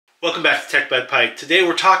Welcome back to Tech by Pike. Today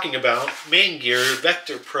we're talking about MainGear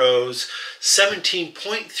Vector Pro's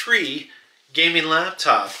 17.3 gaming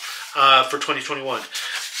laptop for 2021.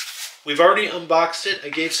 We've already unboxed it. I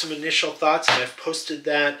gave some initial thoughts and I've posted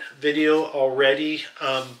that video already,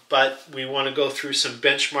 but we want to go through some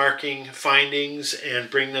benchmarking findings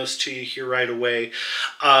and bring those to you here right away.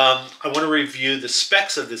 I want to review the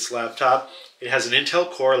specs of this laptop. It has an Intel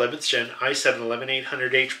Core 11th Gen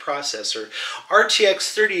i7-11800H processor,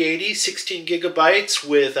 RTX 3080, 16 gigabytes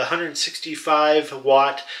with 165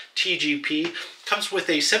 watt TGP. Comes with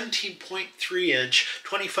a 17.3-inch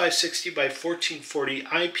 2560 by 1440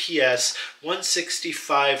 IPS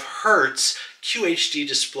 165 Hertz QHD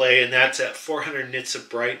display, and that's at 400 nits of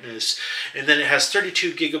brightness. And then it has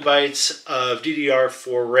 32 gigabytes of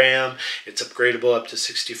DDR4 RAM. It's upgradable up to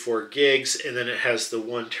 64 gigs, and then it has the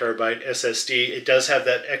 1 terabyte SSD. It does have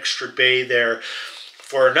that extra bay there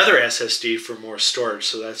for another SSD for more storage,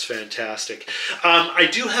 so that's fantastic. I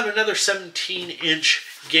do have another 17-inch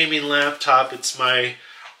gaming laptop. It's my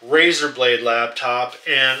Razer Blade laptop,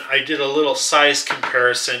 and I did a little size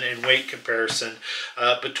comparison and weight comparison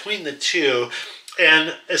between the two.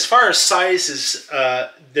 And as far as sizes,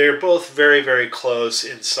 they're both very, very close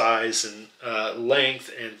in size and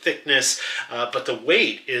length and thickness, but the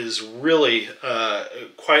weight is really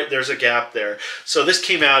there's a gap there. So this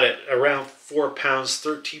came out at around 4 pounds,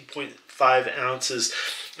 13.5 ounces,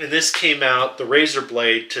 and this came out, the Razer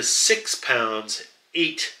Blade, to 6 pounds,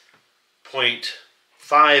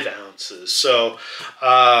 8.5 ounces. So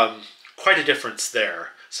quite a difference there.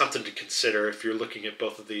 Something to consider if you're looking at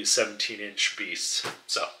both of these 17-inch beasts.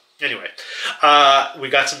 So anyway, we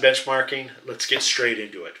got some benchmarking. Let's get straight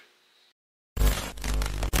into it.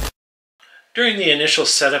 During the initial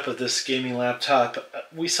setup of this gaming laptop,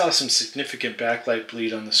 we saw some significant backlight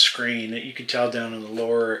bleed on the screen that you can tell down in the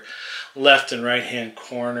lower left and right hand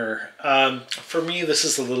corner. For me, this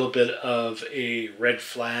is a little bit of a red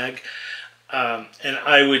flag. And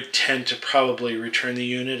I would tend to probably return the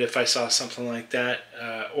unit if I saw something like that,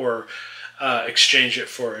 or exchange it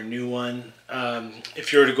for a new one.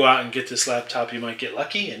 If you were to go out and get this laptop, you might get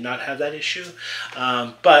lucky and not have that issue.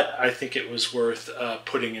 But I think it was worth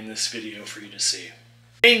putting in this video for you to see.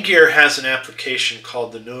 MainGear has an application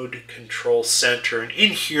called the Node Control Center, and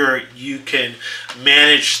in here you can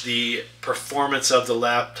manage the performance of the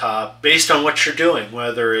laptop based on what you're doing,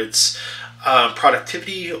 whether it's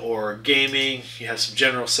productivity or gaming. You have some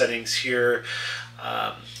general settings here.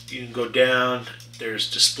 You can go down, there's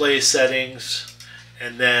display settings,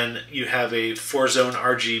 and then you have a 4-zone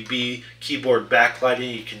RGB keyboard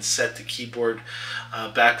backlighting. You can set the keyboard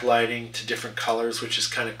backlighting to different colors, which is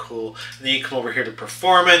kind of cool. And then you come over here to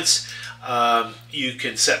performance. You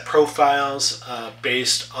can set profiles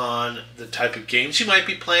based on the type of games you might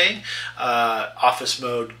be playing. Office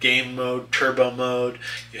mode, game mode, turbo mode.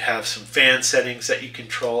 You have some fan settings that you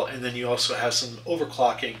control, and then you also have some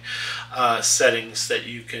overclocking settings that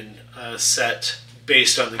you can set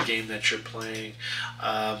based on the game that you're playing.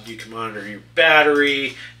 You can monitor your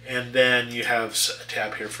battery, and then you have a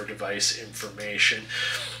tab here for device information.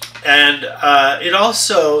 And it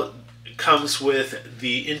also comes with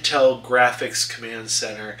the Intel Graphics Command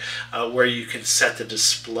Center, where you can set the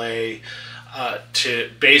display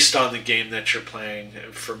based on the game that you're playing.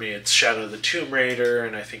 For me, it's Shadow of the Tomb Raider,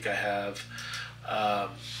 and I think I have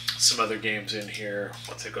some other games in here.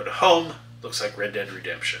 Once I go to home, looks like Red Dead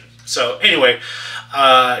Redemption. So anyway,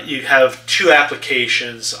 you have two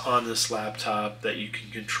applications on this laptop that you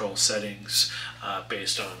can control settings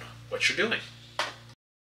based on what you're doing.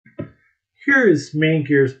 Here is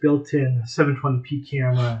MainGear's built-in 720p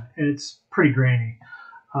camera, and it's pretty grainy.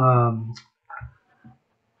 And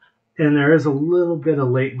there is a little bit of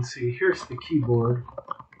latency. Here's the keyboard.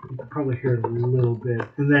 You can probably hear it a little bit.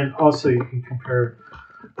 And then also you can compare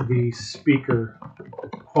the speaker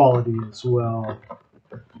quality as well.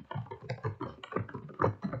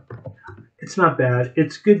 It's not bad.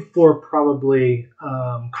 It's good for probably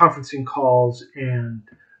conferencing calls and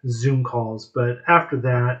Zoom calls, but after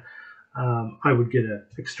that, I would get an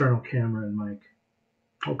external camera and mic.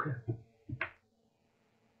 Okay.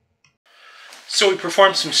 So we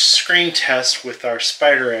performed some screen tests with our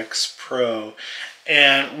SpiderX Pro,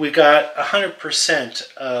 and we got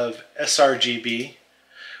 100% of sRGB.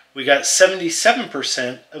 We got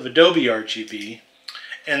 77% of Adobe RGB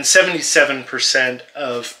and 77%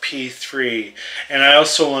 of P3. And I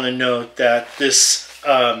also want to note that this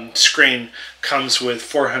screen comes with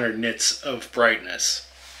 400 nits of brightness.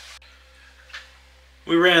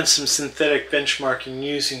 We ran some synthetic benchmarking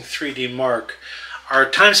using 3D Mark. Our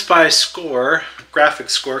TimeSpy score,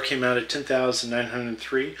 graphics score, came out at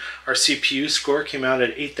 10,903. Our CPU score came out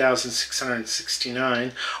at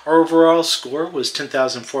 8,669. Our overall score was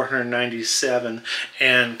 10,497,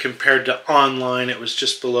 and compared to online, it was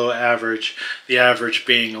just below average, the average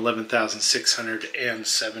being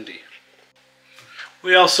 11,670.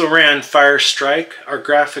 We also ran Firestrike. Our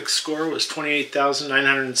graphics score was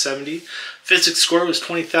 28,970. Physics score was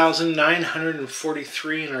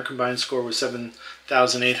 20,943, and our combined score was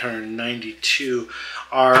 7,892.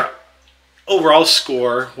 Our overall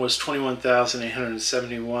score was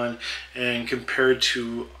 21,871, and compared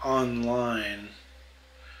to online,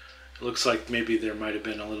 it looks like maybe there might have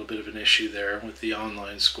been a little bit of an issue there with the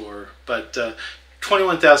online score, but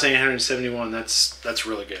 21,871, that's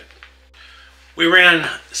really good. We ran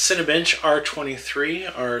Cinebench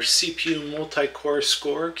R23. Our CPU multi-core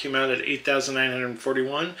score came out at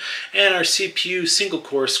 8,941, and our CPU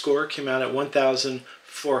single-core score came out at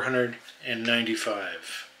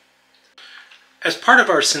 1,495. As part of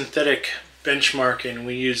our synthetic benchmarking,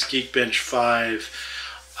 we used Geekbench 5.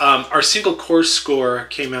 Our single-core score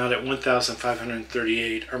came out at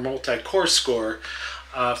 1,538. Our multi-core score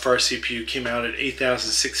for our CPU came out at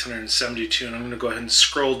 8,672, and I'm going to go ahead and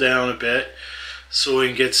scroll down a bit so we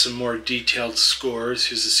can get some more detailed scores.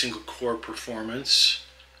 Here's the single core performance.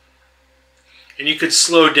 And you could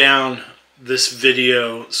slow down this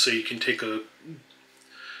video so you can take a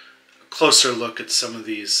closer look at some of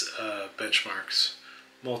these benchmarks.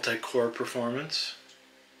 Multi-core performance.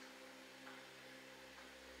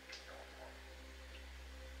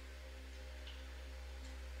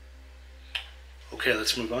 Okay,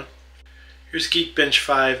 let's move on. Here's Geekbench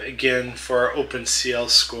 5 again for our OpenCL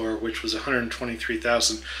score, which was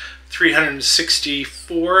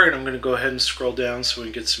 123,364, and I'm going to go ahead and scroll down so we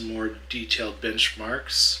can get some more detailed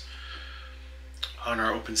benchmarks on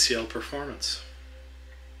our OpenCL performance.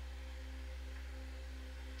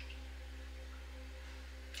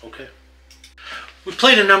 Okay. We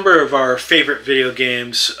played a number of our favorite video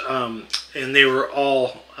games, and they were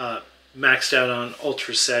all maxed out on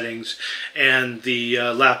ultra settings, and the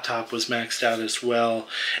laptop was maxed out as well.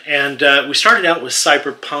 And we started out with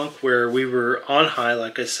Cyberpunk, where we were on high,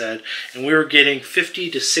 like I said, and we were getting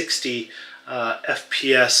 50 to 60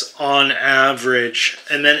 FPS on average.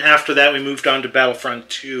 And then after that we moved on to Battlefront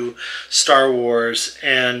 2 Star Wars,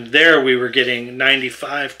 and there we were getting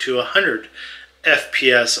 95 to 100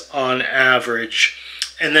 FPS on average.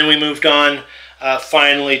 And then we moved on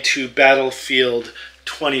finally to Battlefield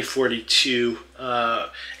 2042,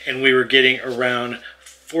 and we were getting around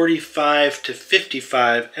 45 to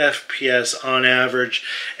 55 FPS on average,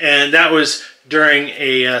 and that was during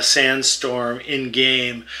a sandstorm in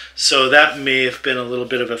game, so that may have been a little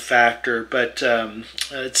bit of a factor, but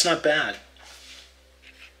it's not bad.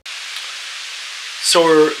 So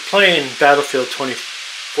we're playing Battlefield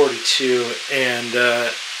 2042, and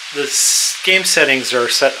the game settings are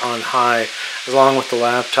set on high along with the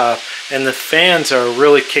laptop, and the fans are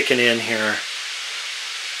really kicking in here.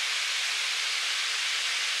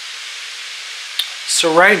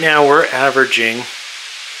 So right now we're averaging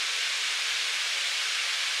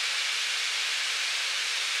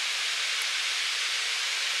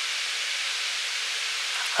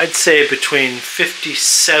I'd say between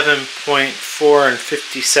 57.4 and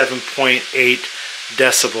 57.8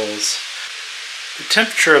 decibels. The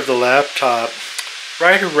temperature of the laptop,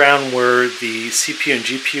 right around where the CPU and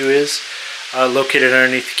GPU is, located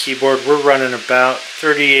underneath the keyboard, we're running about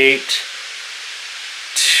 38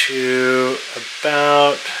 to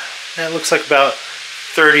about, that looks like about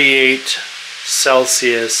 38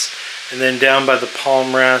 Celsius. And then down by the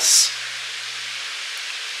palm rests,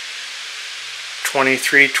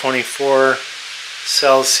 23, 24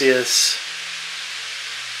 Celsius.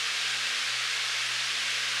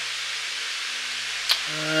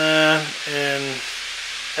 And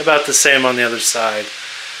about the same on the other side,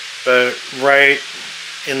 but right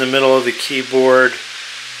in the middle of the keyboard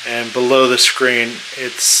and below the screen,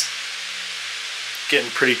 it's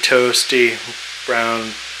getting pretty toasty,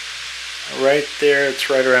 brown. Right there, it's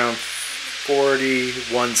right around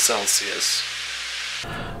 41 Celsius.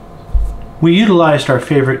 We utilized our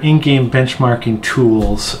favorite in-game benchmarking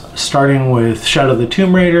tools, starting with Shadow of the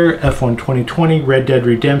Tomb Raider, F1 2020, Red Dead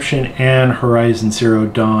Redemption, and Horizon Zero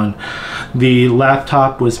Dawn. The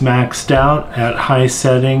laptop was maxed out at high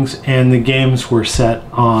settings, and the games were set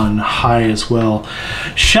on high as well.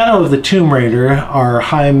 Shadow of the Tomb Raider, our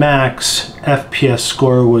high max FPS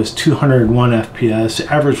score was 201 FPS,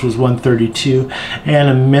 average was 132, and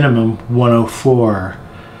a minimum 104.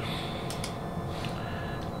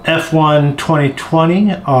 F1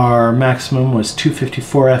 2020, our maximum was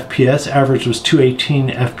 254 FPS, average was 218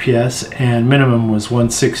 FPS, and minimum was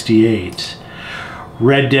 168.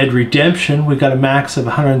 Red Dead Redemption, we got a max of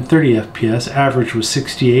 130 FPS, average was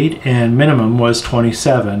 68, and minimum was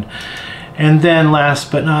 27. And then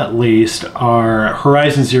last but not least, our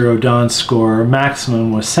Horizon Zero Dawn score,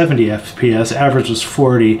 maximum was 70 FPS, average was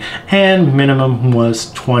 40, and minimum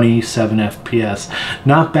was 27 FPS.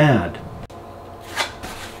 Not bad.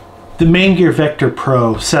 The MainGear Vector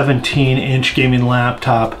Pro 17-inch gaming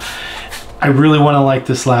laptop. I really want to like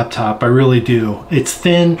this laptop. I really do. It's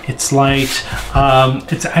thin, it's light,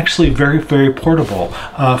 it's actually very, very portable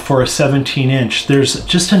for a 17-inch. There's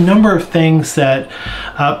just a number of things that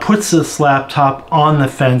puts this laptop on the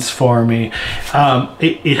fence for me.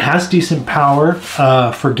 It has decent power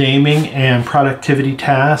for gaming and productivity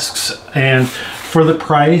tasks, and for the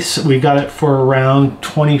price, we got it for around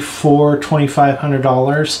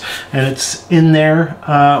 $2,500, and it's in there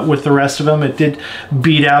with the rest of them. It did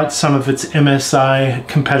beat out some of its MSI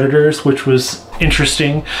competitors, which was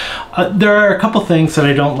interesting. There are a couple things that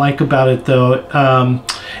I don't like about it though,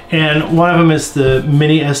 and one of them is the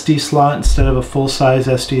mini SD slot instead of a full-size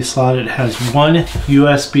SD slot. It has one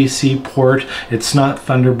USB-C port. It's not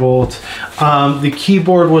Thunderbolt. The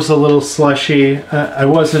keyboard was a little slushy. I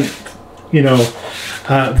wasn't, you know,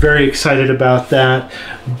 very excited about that,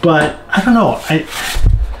 but I don't know.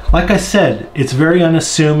 Like I said, it's very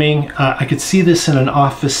unassuming. I could see this in an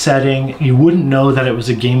office setting. You wouldn't know that it was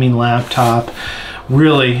a gaming laptop.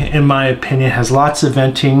 Really, in my opinion, it has lots of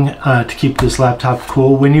venting to keep this laptop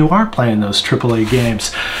cool when you are playing those AAA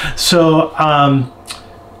games. So,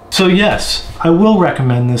 so yes, I will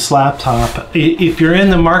recommend this laptop. If you're in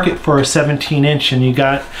the market for a 17-inch and you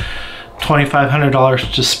got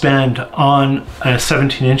 $2,500 to spend on a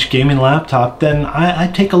 17-inch gaming laptop, then I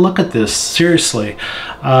take a look at this seriously.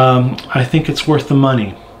 I think it's worth the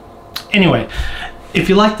money. Anyway, if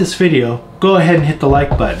you like this video, go ahead and hit the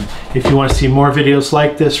like button. If you want to see more videos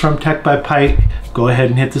like this from Tech by Pike, go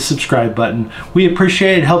ahead and hit the subscribe button. We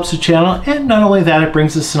appreciate it. It helps the channel, and not only that, it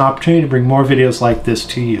brings us an opportunity to bring more videos like this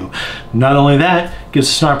to you. Not only that, it gives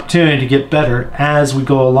us an opportunity to get better as we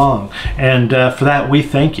go along, and for that we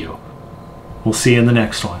thank you. We'll see you in the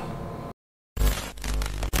next one.